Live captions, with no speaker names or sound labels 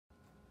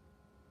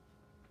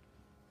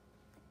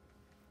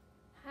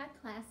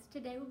class,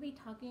 today we'll be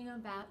talking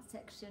about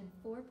section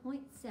 4.7,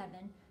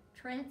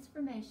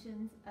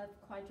 transformations of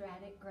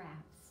quadratic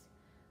graphs.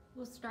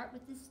 We'll start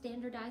with the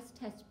standardized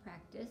test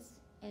practice,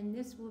 and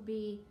this will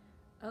be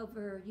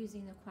over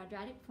using the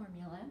quadratic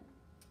formula.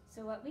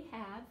 So what we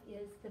have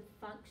is the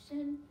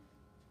function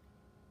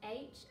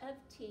h of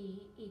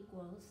t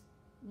equals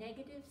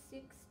negative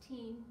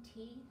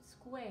 16t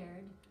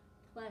squared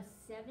plus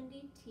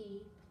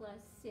 70t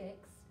plus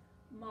 6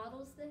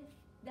 models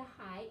the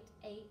height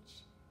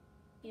h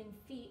in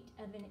feet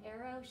of an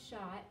arrow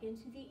shot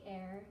into the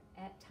air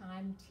at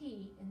time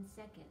t in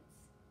seconds.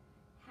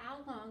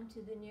 How long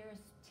to the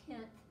nearest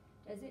tenth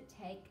does it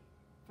take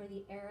for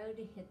the arrow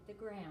to hit the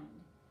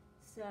ground?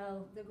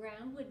 So the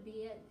ground would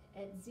be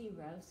at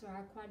 0, so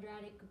our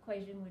quadratic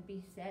equation would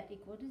be set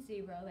equal to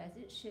 0 as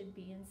it should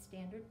be in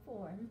standard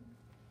form.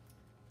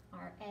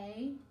 Our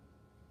A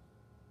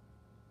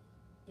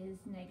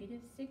is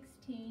negative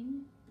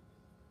 16,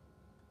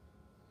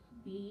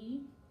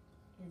 B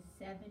is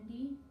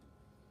 70,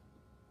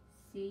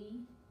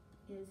 C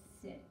is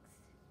 6.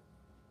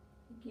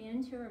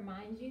 Again, to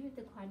remind you,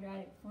 the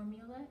quadratic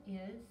formula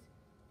is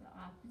the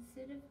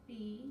opposite of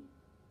B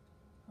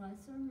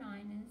plus or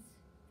minus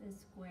the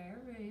square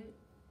root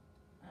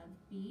of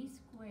B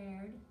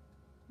squared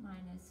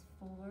minus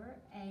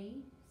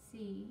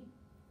 4AC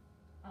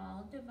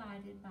all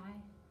divided by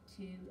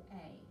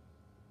 2A.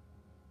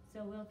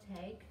 So we'll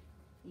take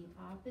the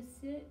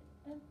opposite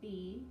of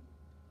B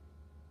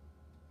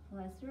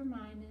plus or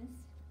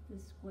minus the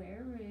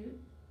square root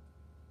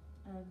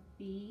of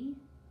B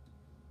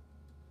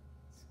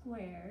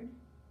squared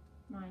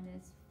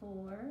minus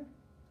 4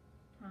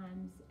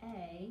 times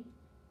A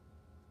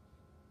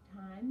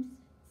times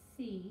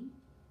C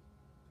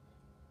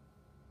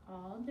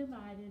all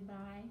divided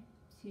by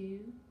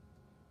 2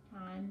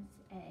 times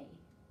A.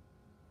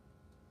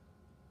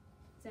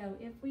 So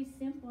if we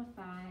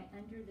simplify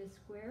under the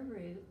square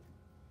root,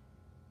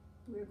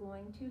 we're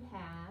going to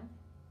have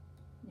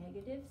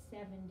negative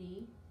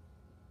 70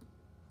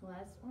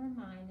 plus or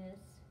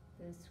minus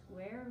the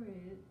square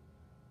root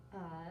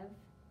of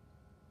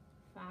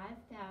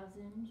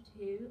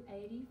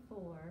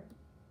 5,284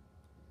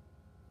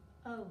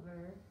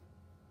 over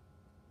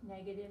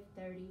negative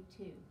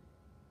 32.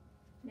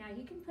 Now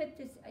you can put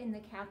this in the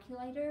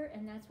calculator,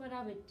 and that's what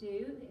I would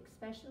do,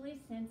 especially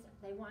since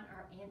they want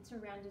our answer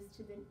rounded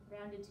to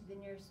the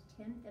nearest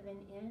tenth of an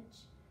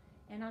inch.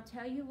 And I'll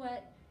tell you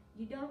what,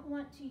 you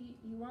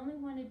only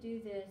want to do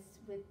this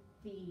with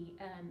the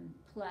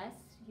plus.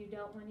 You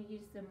don't want to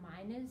use the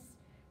minus,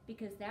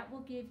 because that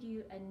will give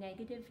you a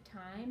negative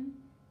time,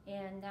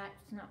 and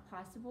that's not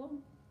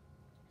possible.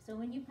 So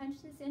when you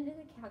punch this into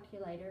the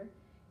calculator,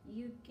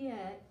 you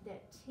get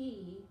that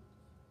t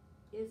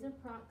is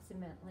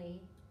approximately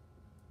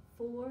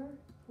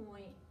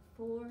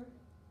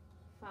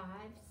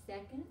 4.45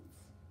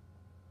 seconds,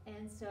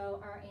 and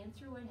so our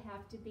answer would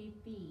have to be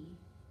B,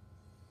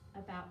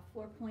 about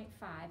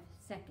 4.5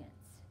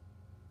 seconds.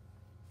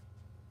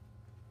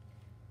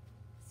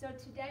 So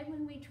today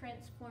when we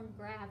transform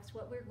graphs,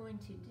 what we're going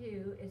to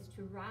do is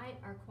to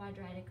write our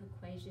quadratic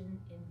equation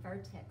in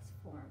vertex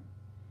form.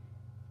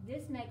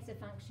 This makes a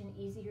function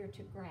easier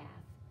to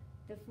graph.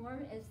 The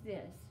form is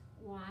this: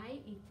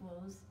 y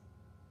equals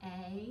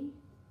a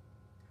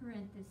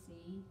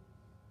parenthesis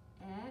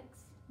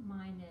x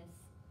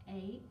minus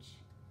h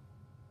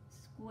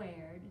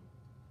squared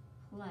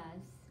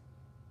plus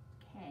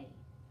k,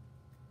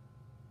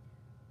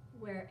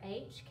 where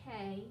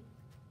hk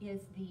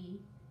is the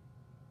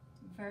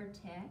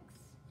vertex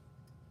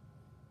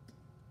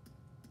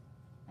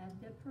of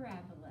the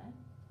parabola,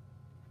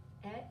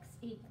 x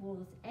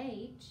equals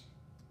h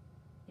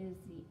is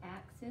the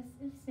axis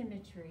of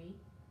symmetry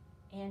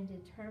and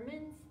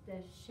determines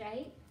the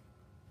shape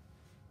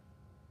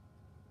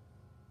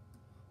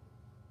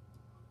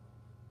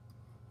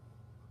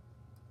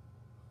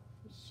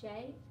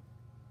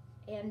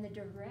and the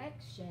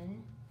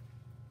direction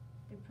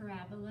the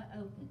parabola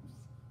opens.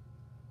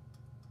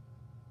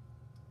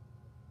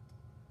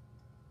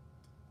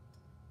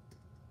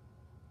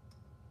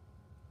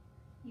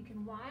 You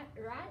can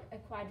write a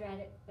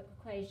quadratic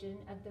equation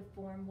of the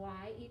form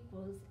y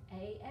equals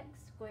ax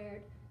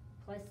squared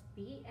plus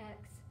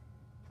bx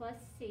plus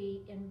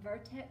c in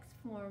vertex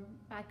form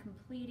by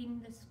completing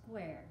the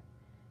square.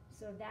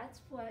 So that's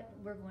what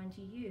we're going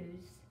to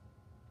use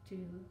to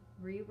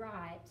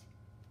rewrite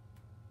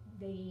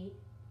the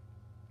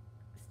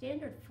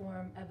standard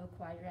form of a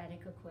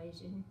quadratic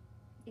equation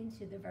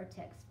into the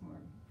vertex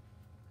form.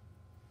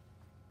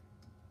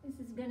 This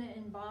is going to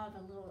involve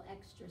a little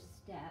extra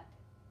step.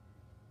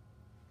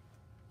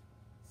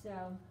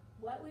 So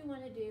what we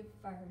want to do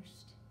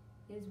first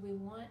is we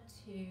want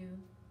to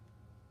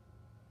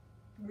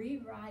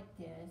rewrite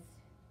this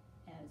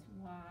as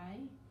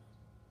y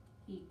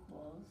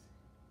equals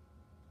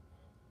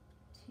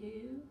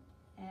 2x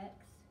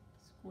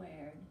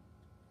squared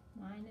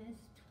minus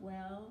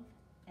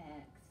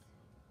 12x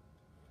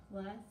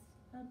plus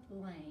a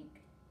blank.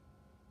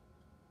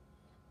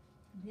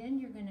 Then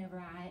you're going to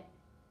write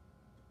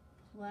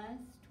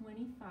plus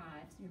 25,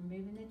 so you're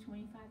moving the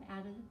 25 out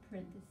of the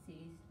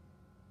parentheses,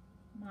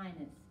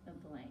 minus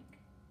a blank.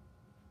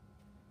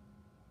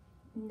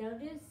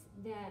 Notice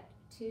that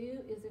 2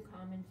 is a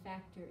common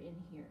factor in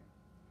here.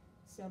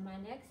 So my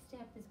next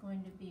step is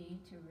going to be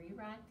to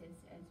rewrite this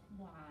as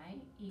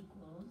y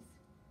equals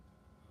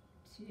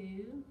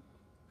 2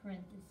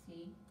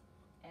 parenthesis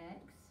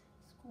x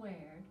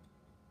squared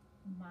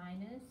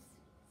minus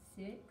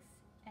 6x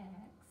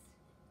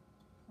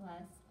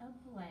plus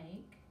a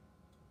blank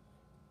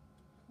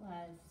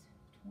plus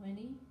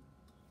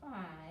 25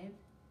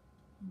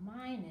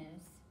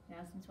 minus,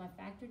 now since I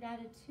factored out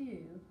a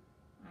 2,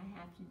 I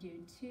have to do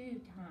 2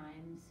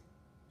 times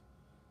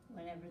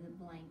whatever the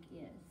blank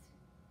is.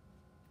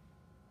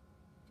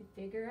 To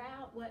figure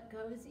out what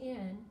goes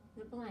in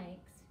the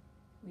blanks,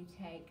 we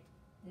take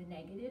the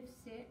negative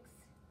 6,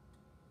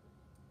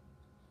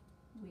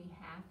 we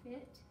half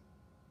it,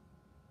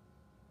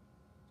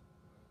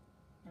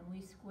 and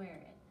we square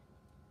it.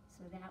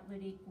 So that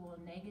would equal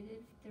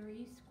negative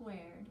 3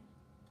 squared,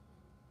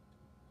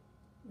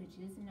 which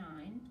is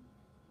 9.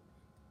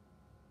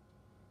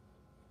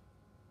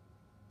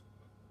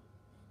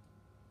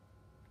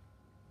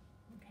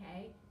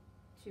 Okay,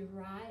 to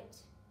write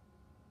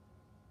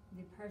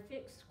the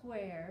perfect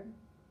square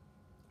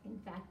in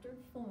factored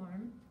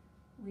form,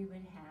 we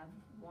would have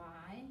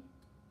y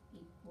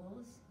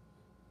equals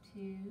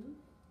 2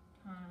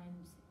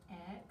 times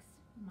x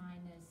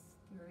minus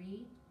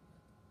 3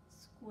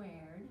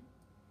 squared,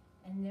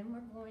 and then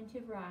we're going to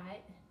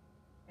write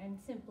and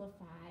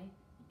simplify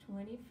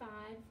 25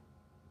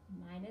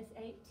 minus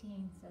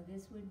 18, so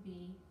this would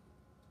be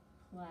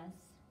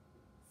plus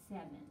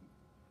 7.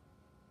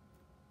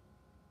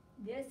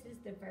 This is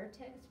the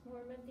vertex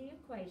form of the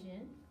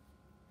equation.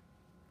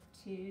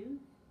 2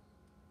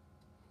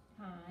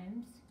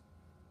 times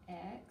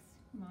x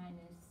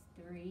minus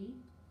 3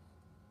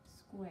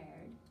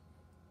 squared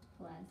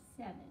plus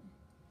 7.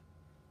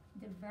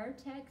 The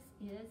vertex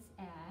is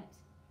at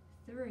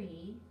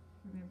 3.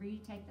 Remember, you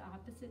take the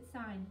opposite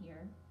sign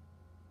here.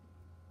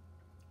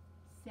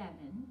 7.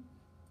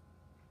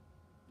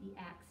 The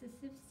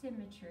axis of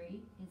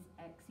symmetry is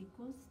x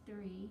equals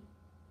 3.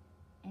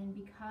 And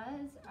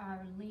because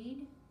our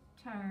lead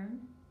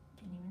term, you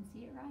can even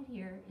see it right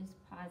here, is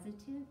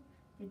positive,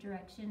 the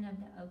direction of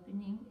the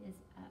opening is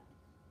up.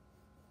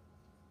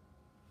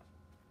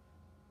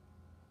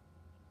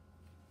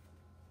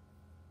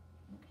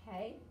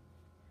 Okay,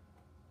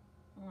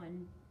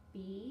 on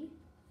B,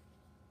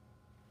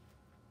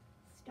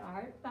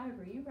 start by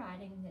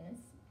rewriting this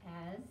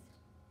as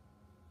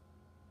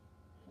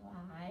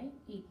y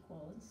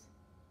equals,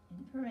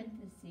 in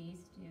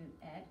parentheses, do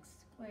x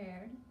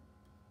squared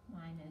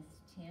minus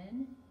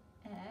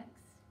 10x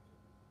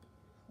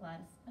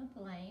plus a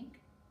blank.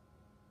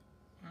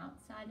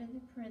 Outside of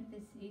the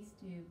parentheses,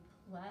 do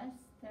plus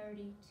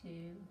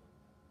 32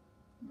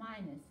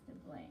 minus the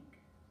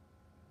blank.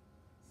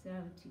 So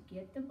to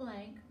get the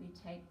blank, we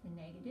take the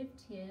negative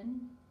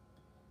 10,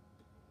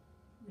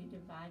 we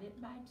divide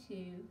it by 2,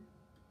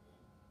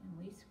 and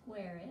we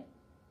square it.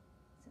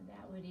 So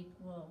that would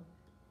equal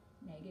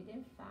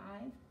negative 5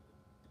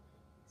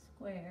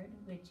 squared,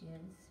 which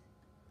is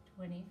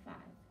 25.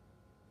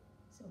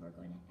 So we're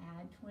going to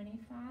add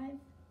 25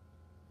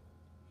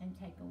 and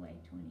take away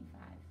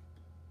 25.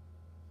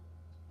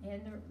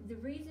 And the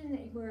reason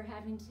that we're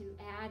having to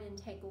add and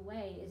take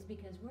away is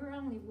because we're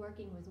only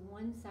working with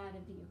one side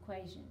of the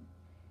equation.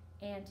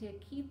 And to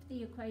keep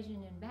the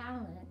equation in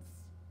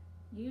balance,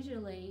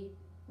 usually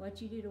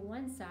what you do to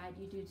one side,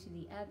 you do to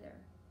the other.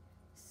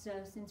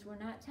 So since we're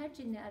not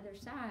touching the other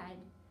side,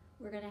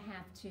 we're going to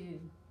have to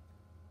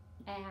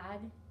add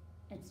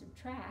and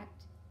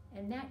subtract,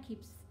 and that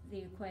keeps the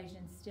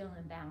equation still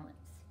in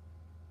balance.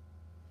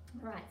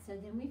 All right, so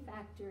then we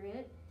factor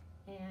it.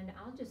 And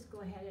I'll just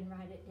go ahead and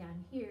write it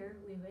down here.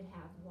 We would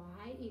have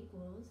y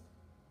equals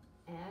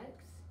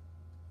x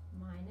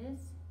minus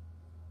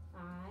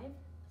 5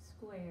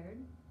 squared.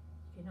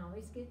 You can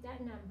always get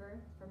that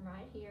number from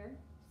right here.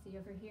 See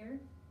over here,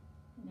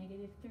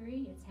 negative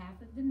 3, it's half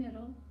of the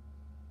middle.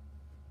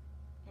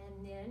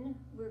 And then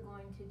we're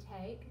going to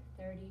take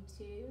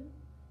 32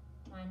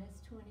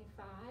 minus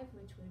 25,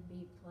 which would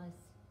be plus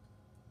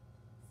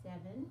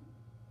 7.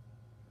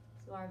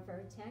 So our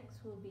vertex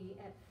will be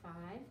at 5,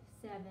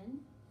 7.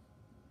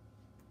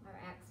 Our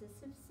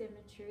axis of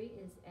symmetry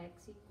is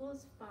x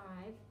equals 5.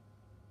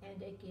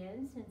 And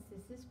again, since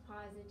this is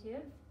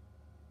positive,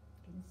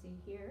 you can see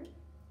here,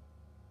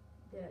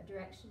 the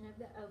direction of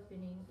the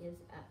opening is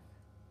up.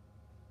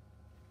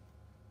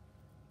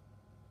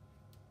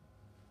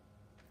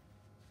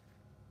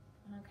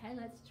 Okay,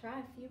 let's try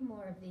a few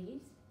more of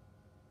these.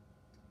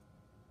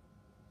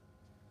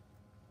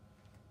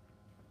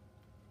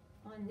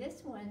 On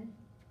this one,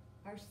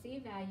 our C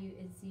value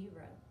is 0.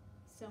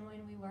 So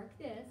when we work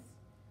this,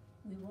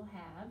 we will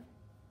have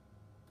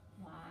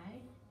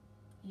y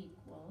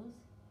equals,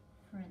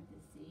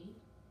 parenthesis,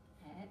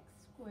 x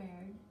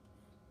squared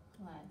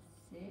plus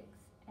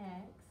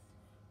 6x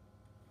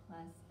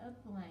plus a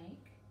blank.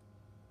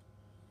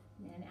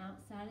 Then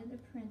outside of the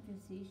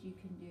parentheses, you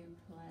can do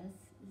plus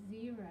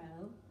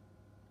 0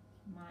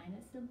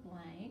 minus a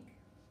blank,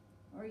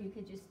 or you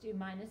could just do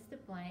minus the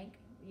blank.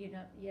 You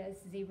know,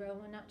 yes, 0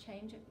 will not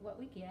change what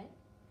we get.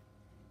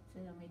 So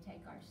then we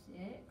take our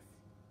 6,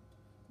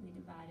 we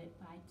divide it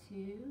by 2,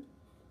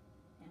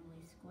 and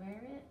we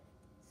square it.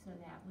 So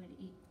that would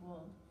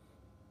equal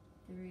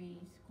 3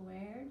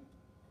 squared,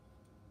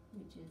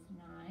 which is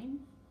 9.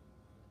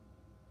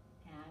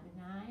 Add a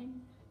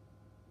 9,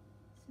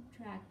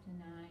 subtract a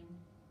 9,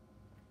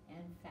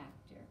 and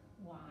factor.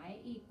 Y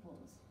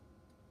equals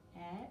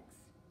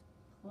x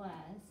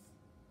plus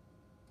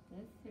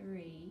the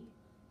 3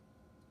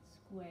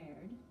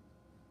 squared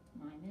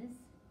minus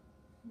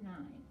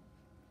 9.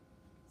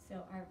 So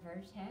our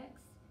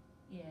vertex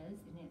is,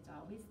 and it's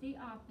always the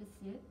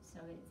opposite, so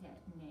it's at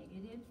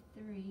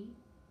 -3,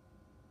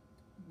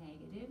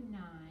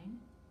 -9.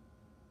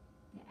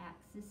 The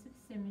axis of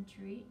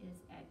symmetry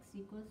is x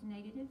equals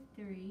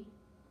 -3.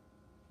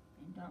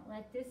 And don't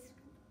let this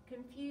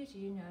confuse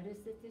you.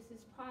 Notice that this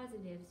is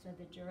positive, so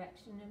the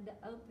direction of the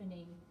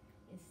opening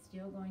is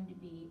still going to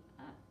be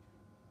up.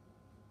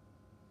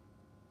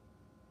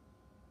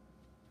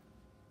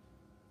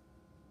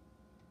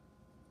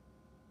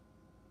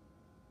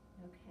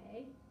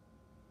 Okay.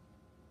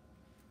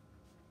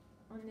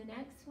 On the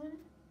next one,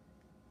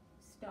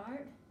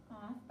 start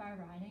off by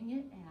writing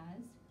it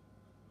as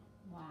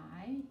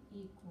y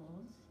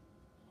equals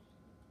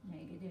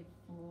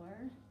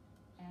 -4x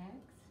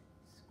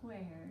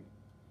squared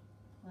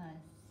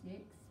plus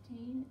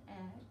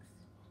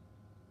 16x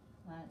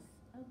plus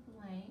a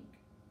blank,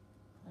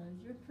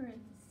 close your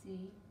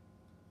parenthesis,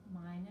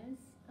 minus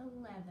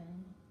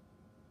 11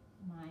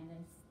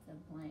 minus the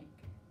blank.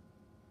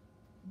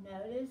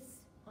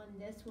 Notice on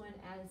this one,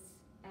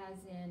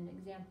 as in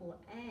example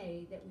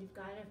A, that we've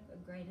got a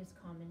greatest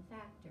common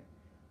factor.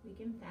 We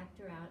can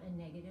factor out a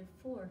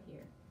 -4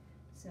 here.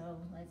 So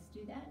let's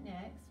do that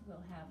next.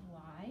 We'll have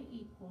y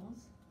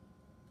equals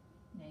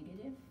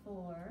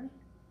 -4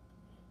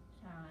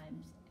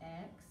 times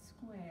x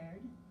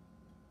squared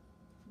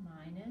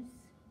minus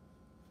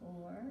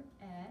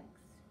 4x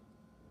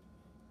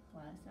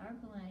plus our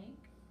blank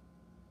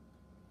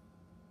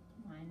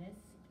minus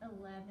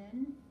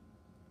 11,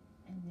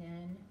 and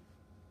then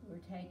we're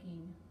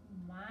taking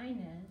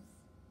minus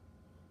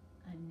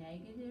a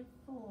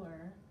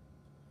 -4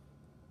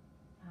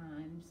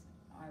 times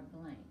our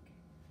blank.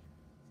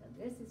 So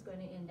this is going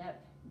to end up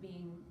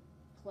being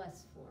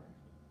plus 4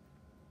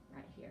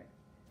 right here.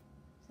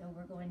 So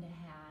we're going to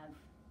have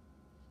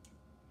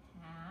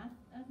half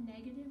of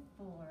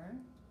 -4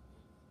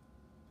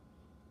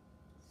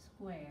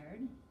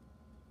 squared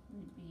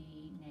would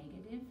be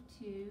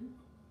 -2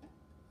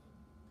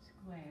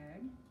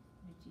 squared,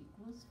 which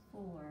equals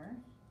 4.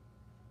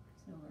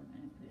 So we're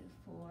going to put a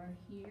 4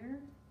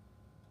 here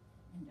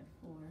and a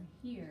 4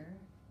 here.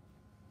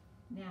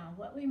 Now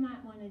what we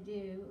might want to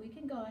do, we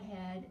can go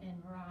ahead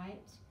and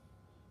write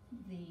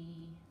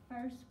the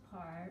first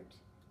part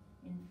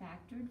in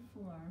factored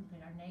form,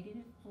 put our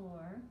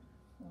 -4,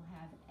 we'll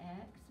have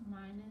x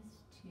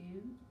minus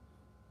 2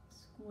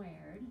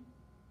 squared.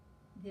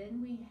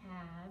 Then we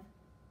have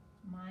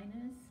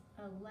minus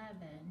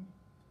 11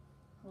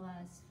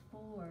 plus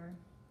 4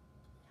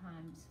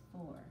 times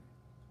 4.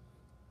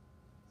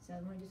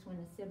 So we just want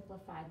to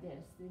simplify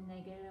this. The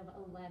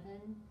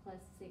 -11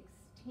 plus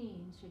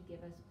 16 should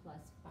give us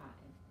plus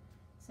 5.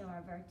 So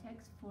our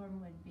vertex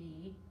form would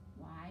be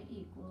y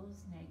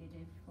equals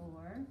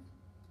 -4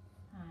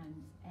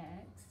 times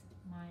x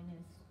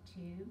minus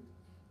 2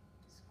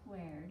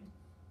 squared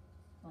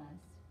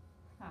plus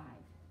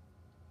 5.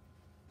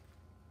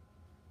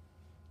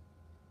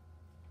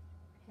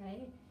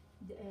 Okay,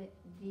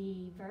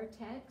 the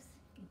vertex,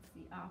 it's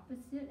the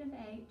opposite of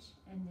h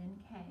and then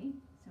k,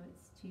 so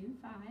it's 2,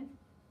 5.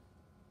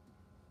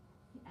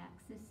 The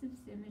axis of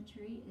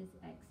symmetry is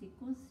x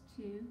equals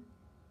 2.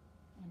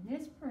 And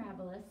this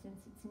parabola,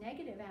 since it's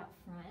negative out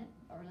front,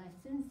 or less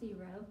than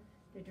 0,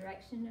 the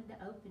direction of the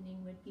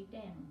opening would be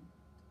down.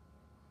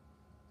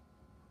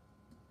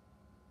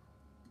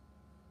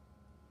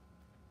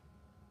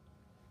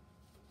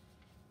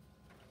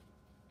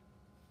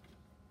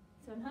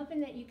 So I'm hoping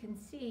that you can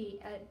see,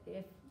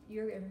 if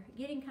you're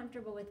getting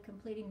comfortable with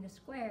completing the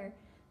square,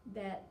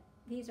 that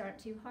these aren't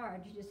too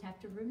hard. You just have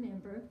to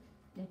remember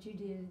that you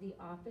do the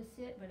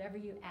opposite. Whatever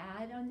you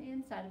add on the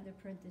inside of the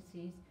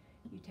parentheses,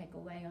 you take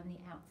away on the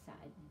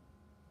outside.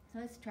 So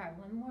let's try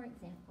one more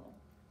example.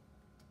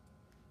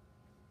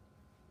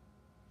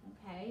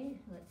 Okay,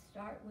 let's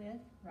start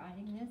with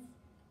writing this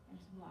as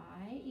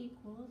y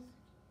equals,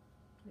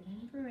 put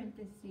in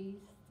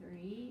parentheses,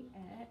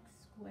 3x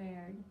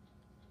squared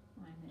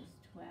minus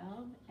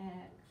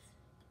 12x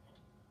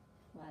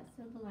plus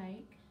a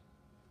blank.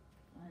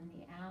 On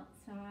the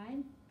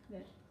outside,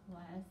 put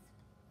plus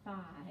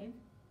 5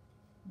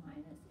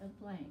 minus a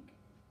blank.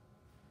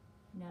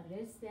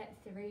 Notice that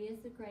 3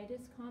 is the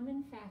greatest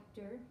common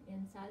factor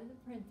inside of the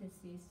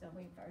parentheses, so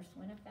we first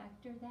want to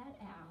factor that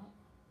out.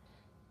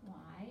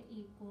 Y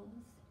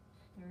equals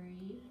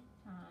 3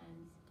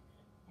 times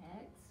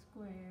x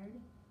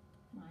squared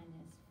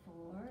minus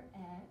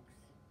 4x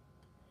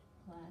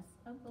plus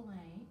a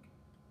blank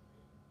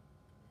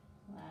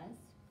plus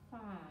 5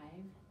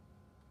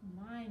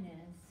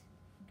 minus,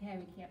 okay,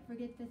 we can't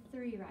forget the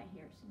 3 right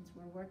here. Since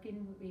we're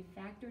working, we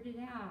factored it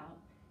out,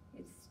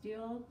 it's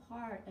still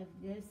part of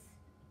this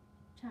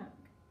chunk.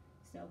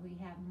 So we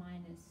have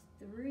minus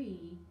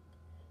 3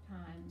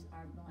 times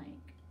our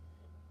blank.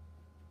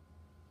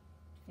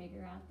 To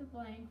figure out the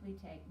blank, we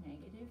take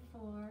negative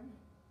 4,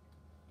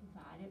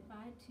 divide it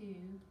by 2,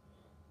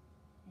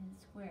 and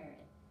square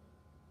it.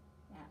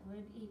 That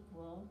would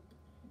equal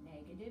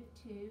negative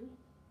 2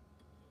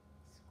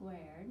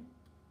 squared,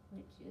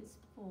 which is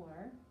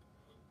 4.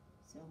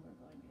 So we're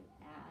going to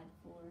add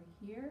 4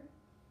 here,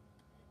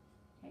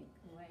 take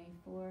away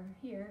 4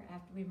 here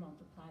after we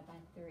multiply by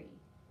 3.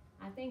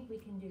 I think we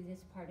can do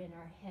this part in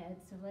our head,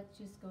 so let's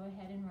just go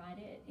ahead and write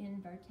it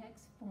in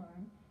vertex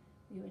form.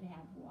 We would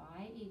have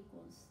y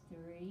equals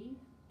 3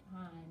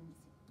 times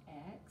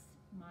x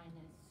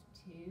minus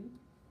 2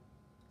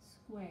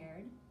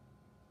 squared.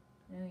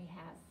 Then we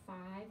have 5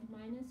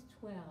 minus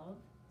 12,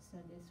 so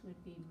this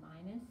would be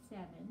minus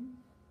 7.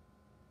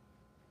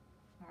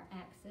 Our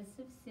axis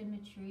of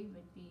symmetry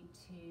would be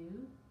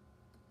 2,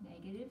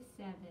 negative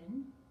 7.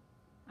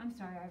 I'm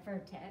sorry, our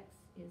vertex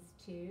is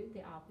 2,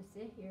 the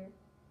opposite here,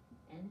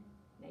 and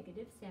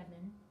negative 7.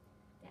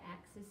 The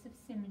axis of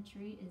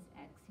symmetry is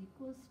x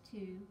equals 2,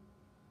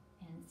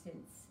 and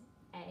since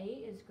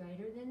A is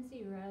greater than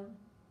 0,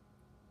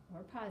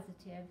 or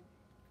positive,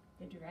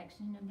 the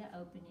direction of the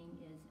opening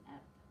is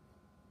up.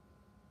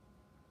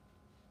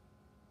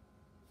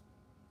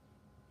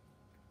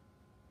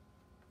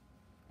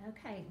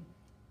 Okay,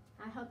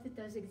 I hope that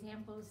those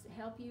examples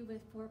help you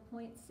with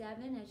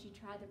 4.7 as you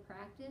try the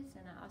practice,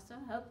 and I also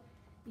hope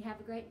you have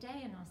a great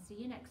day, and I'll see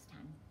you next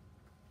time.